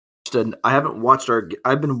 And I haven't watched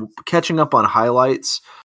I've been catching up on highlights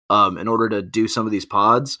in order to do some of these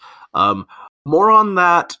pods. More on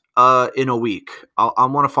that in a week. I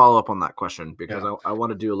want to follow up on that question because I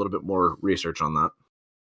want to do a little bit more research on that.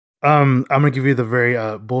 I'm going to give you the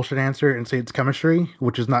very bullshit answer and say it's chemistry,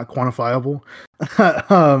 which is not quantifiable.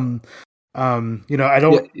 I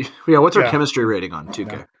don't. Yeah. What's our chemistry rating on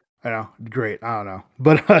 2K? I know. Great. I don't know.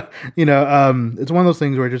 But, it's one of those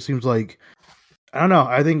things where it just seems like, I don't know.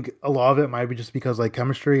 I think a lot of it might be just because like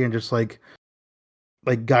chemistry and just like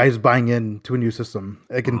guys buying into a new system,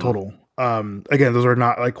 like in total. Again, those are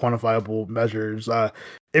not like quantifiable measures.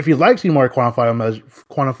 If you'd like to see more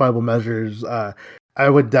quantifiable measures, I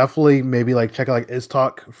would definitely maybe like check out like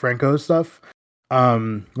Istalk Franco's stuff.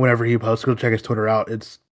 Whenever he posts, go check his Twitter out.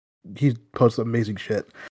 He posts amazing shit.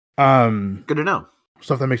 Good to know.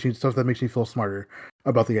 Stuff that makes you feel smarter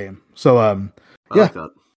about the game. So I like that.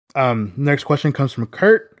 Next question comes from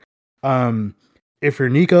Kurt. If you're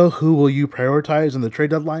Nico, who will you prioritize in the trade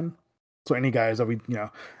deadline? So any guys that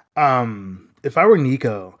if I were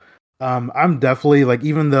Nico, I'm definitely like,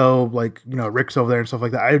 even though like, Rick's over there and stuff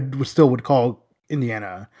like that, I still would call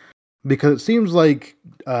Indiana because it seems like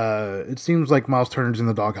Miles Turner's in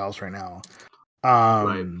the doghouse right now.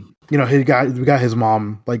 Right. We got his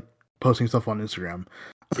mom like posting stuff on Instagram.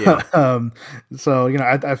 Yeah. So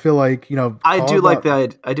I feel like I do like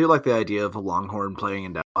the idea of a Longhorn playing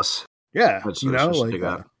in Dallas. Yeah, he's a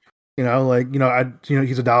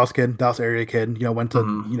Dallas kid, Dallas area kid. Went to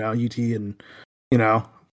UT and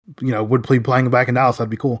would play playing back in Dallas. That'd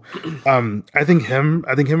be cool. I think him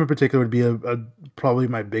in particular would be a probably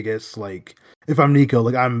my biggest, like, if I'm Nico,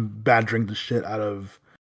 like I'm badgering the shit out of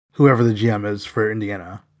whoever the GM is for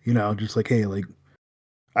Indiana. Just like, hey, like,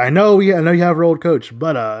 I know you have an old coach,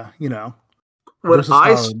 but when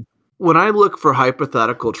I look for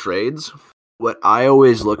hypothetical trades, what I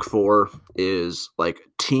always look for is like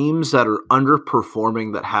teams that are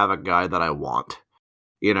underperforming that have a guy that I want,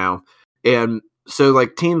 and so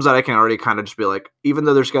like teams that I can already kind of just be like, even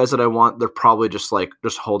though there's guys that I want, they're probably just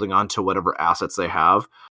holding on to whatever assets they have,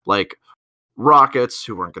 like Rockets,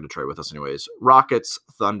 who weren't going to trade with us anyways. Rockets,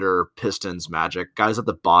 Thunder, Pistons, Magic, guys at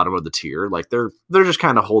the bottom of the tier, like they're just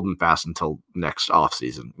kind of holding fast until next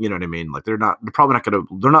offseason. You know what I mean? Like they're not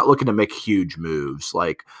looking to make huge moves.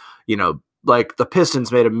 Like, like the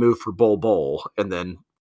Pistons made a move for Bol, and then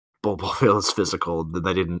Bol feels physical, then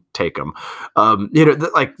they didn't take him.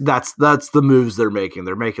 That's the moves they're making.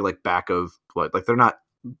 They're making like back of what, like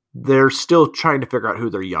they're still trying to figure out who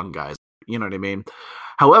their young guys. You know what I mean?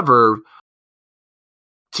 However,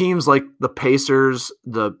 teams like the Pacers,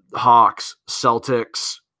 the Hawks,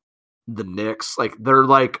 Celtics, the Knicks, like they're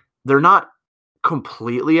not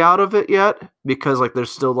completely out of it yet because like there's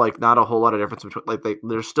still like not a whole lot of difference between like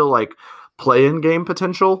there's still like play-in game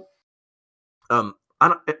potential. But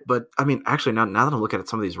I mean, actually now that I'm looking at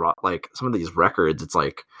some of these records, it's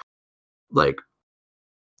like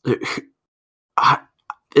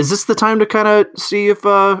is this the time to kind of see if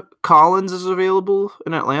Collins is available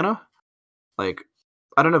in Atlanta? Like,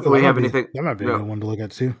 I don't know if Oh, we have anything. that might be a good one to look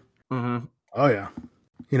at too. Mm-hmm. Oh yeah,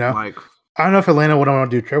 you know, Like, I don't know if Atlanta would want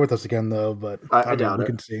to do trade with us again though, but I mean, doubt we it.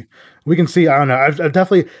 can see. We can see. I don't know. I've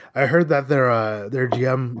definitely I heard that their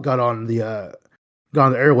GM got on the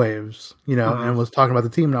airwaves, you know, Mm-hmm. and was talking about the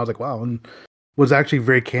team, and I was like, wow, and was actually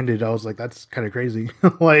very candid. I was like, that's kind of crazy.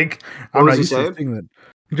 Like, What I'm was not he used to saying? seeing that.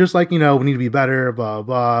 Just like, you know, we need to be better, blah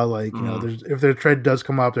blah. Like, you know, Mm-hmm. there's if their trade does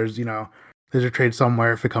come up, there's there's a trade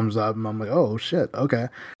somewhere if it comes up, and I'm like, oh shit, okay.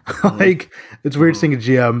 Mm-hmm. Like, it's weird Mm-hmm. seeing a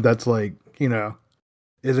GM that's like,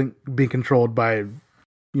 isn't being controlled by,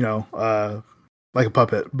 like a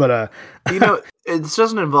puppet. But This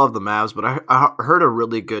doesn't involve the Mavs, but I heard a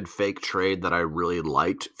really good fake trade that I really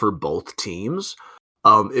liked for both teams.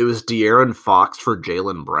 It was De'Aaron Fox for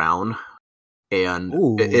Jaylen Brown, and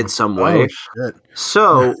in ooh, some oh way. shit.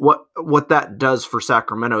 So what that does for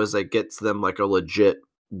Sacramento is it gets them like a legit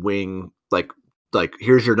wing, like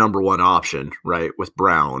here's your number one option, right, with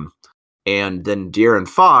Brown. And then De'Aaron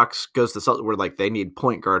Fox goes to Celtics where like they need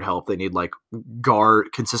point guard help. They need like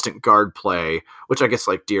consistent guard play, which I guess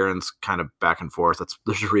like De'Aaron's kind of back and forth.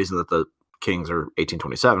 There's a reason that the Kings are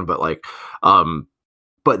 18-27, but like,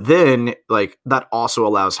 but then like that also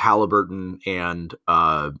allows Halliburton and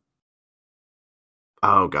oh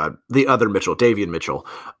god, the other Mitchell, Davian Mitchell,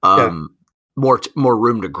 Yeah. more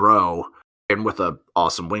room to grow. And with a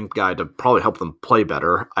awesome wing guy to probably help them play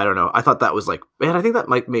better. I don't know. I thought that was like, man, I think that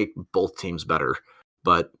might make both teams better.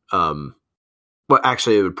 But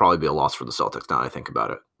actually, it would probably be a loss for the Celtics now that I think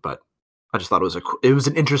about it. But I just thought it was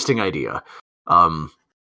an interesting idea. Yeah,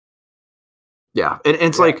 and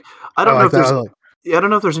it's like I don't know if there's I don't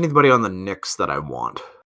know if there's anybody on the Knicks that I want.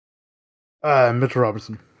 Mitchell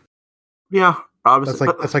Robinson. Yeah, Robinson.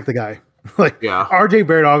 That's like the guy. Like, yeah, RJ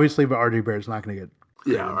Barrett obviously, but RJ Barrett's not going to get.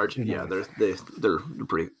 Yeah, RJ. Yeah, they're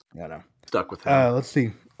pretty stuck with him. Let's see.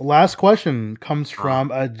 Last question comes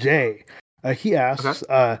from Jay. He asks,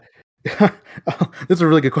 okay. This is a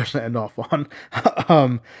really good question to end off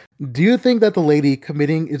on. Do you think that the lady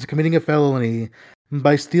is committing a felony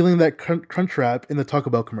by stealing that Crunchwrap in the Taco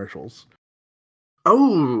Bell commercials?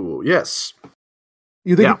 Oh, yes.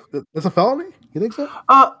 You think that's a felony? You think so?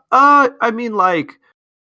 I mean, like,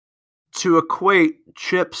 to equate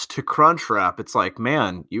chips to Crunchwrap, it's like,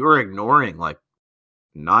 man, you are ignoring like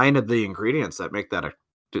 9 of the ingredients that make that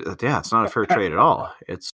it's not a fair trade at all.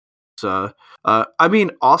 It's I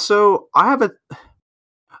mean, also I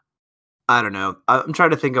don't know. I'm trying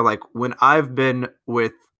to think of like when I've been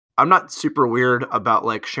with. I'm not super weird about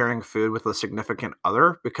like sharing food with a significant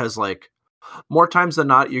other because like more times than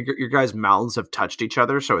not, your guys' mouths have touched each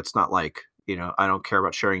other, so it's not like. I don't care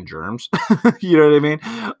about sharing germs. You know what I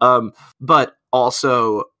mean? But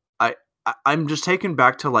also, I'm just taken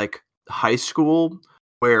back to like high school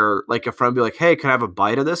where like a friend would be like, "Hey, can I have a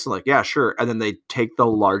bite of this?" And like, "Yeah, sure." And then they take the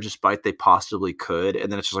largest bite they possibly could,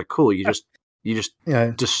 and then it's just like, "Cool, you just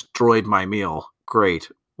destroyed my meal.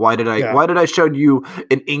 Great. Why did I show you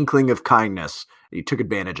an inkling of kindness? You took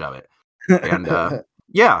advantage of it." And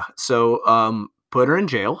so put her in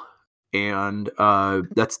jail. And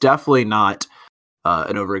that's definitely not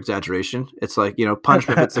an over-exaggeration. It's like,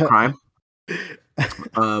 punishment fits the crime.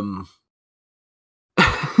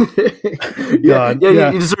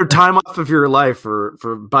 You deserve time off of your life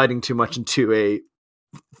for biting too much into a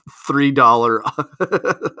 $3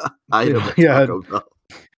 item. Yeah,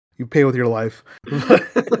 you pay with your life.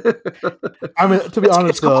 I mean, to be honest,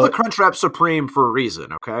 it's called the Crunchwrap Supreme for a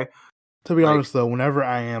reason. Okay. To be honest, though, whenever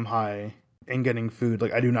I am high and getting food,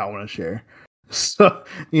 like I do not want to share. So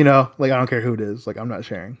like I don't care who it is. Like I'm not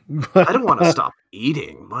sharing. But, I don't want to stop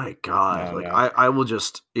eating. My God, I will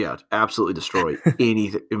just absolutely destroy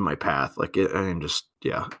anything in my path. Like I'm just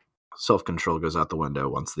self-control goes out the window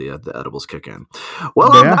once the edibles kick in.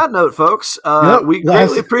 Well, on that note, folks, we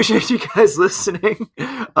greatly appreciate you guys listening.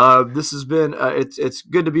 This has been it's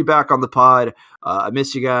good to be back on the pod. I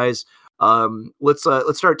miss you guys. Let's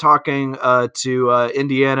start talking to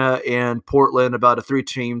Indiana and Portland about a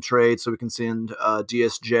 3-team trade so we can send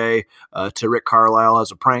DSJ to Rick Carlisle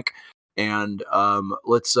as a prank. And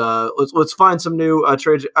let's find some new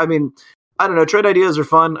trades. I mean, I don't know. Trade ideas are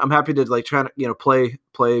fun. I'm happy to like try to play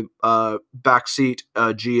backseat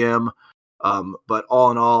GM. But all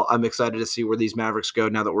in all, I'm excited to see where these Mavericks go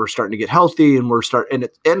now that we're starting to get healthy and we're starting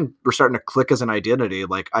to click as an identity.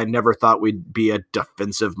 Like I never thought we'd be a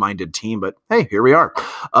defensive minded team, but hey, here we are.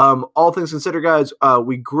 All things considered, guys,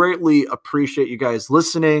 we greatly appreciate you guys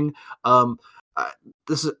listening.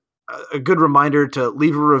 This is a good reminder to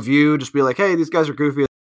leave a review. Just be like, hey, these guys are goofy.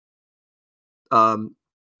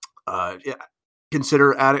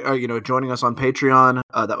 Consider adding, joining us on Patreon.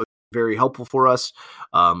 That would very helpful for us.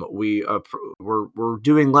 We're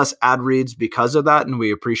doing less ad reads because of that, and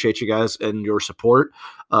we appreciate you guys and your support.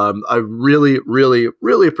 I really, really,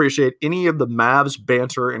 really appreciate any of the Mavs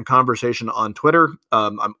banter and conversation on Twitter.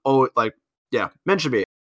 Mention me.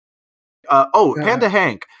 Panda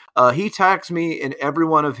Hank. He tags me in every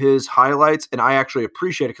one of his highlights, and I actually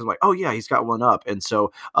appreciate it because I'm like, oh yeah, he's got one up. And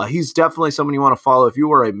so he's definitely someone you want to follow. If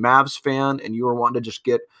you are a Mavs fan and you are wanting to just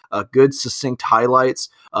get good, succinct highlights,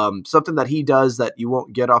 something that he does that you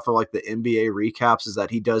won't get off of like the NBA recaps is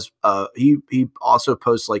that he does. He also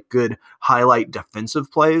posts like good highlight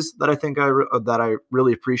defensive plays that I think that I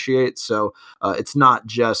really appreciate. So it's not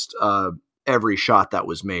just every shot that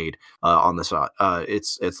was made on the shot.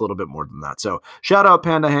 It's a little bit more than that. So shout out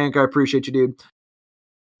Panda Hank. I appreciate you, dude.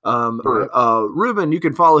 Ruben, you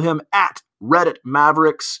can follow him at Reddit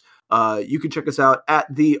Mavericks. You can check us out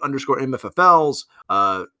at _MFFLs.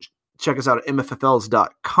 Check us out at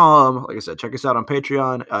mffls.com. Like I said, check us out on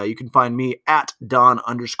Patreon. You can find me at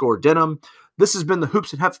Don_Denim. This has been the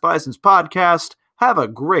Hoops and Hefeweizens podcast. Have a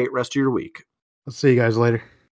great rest of your week. I'll see you guys later.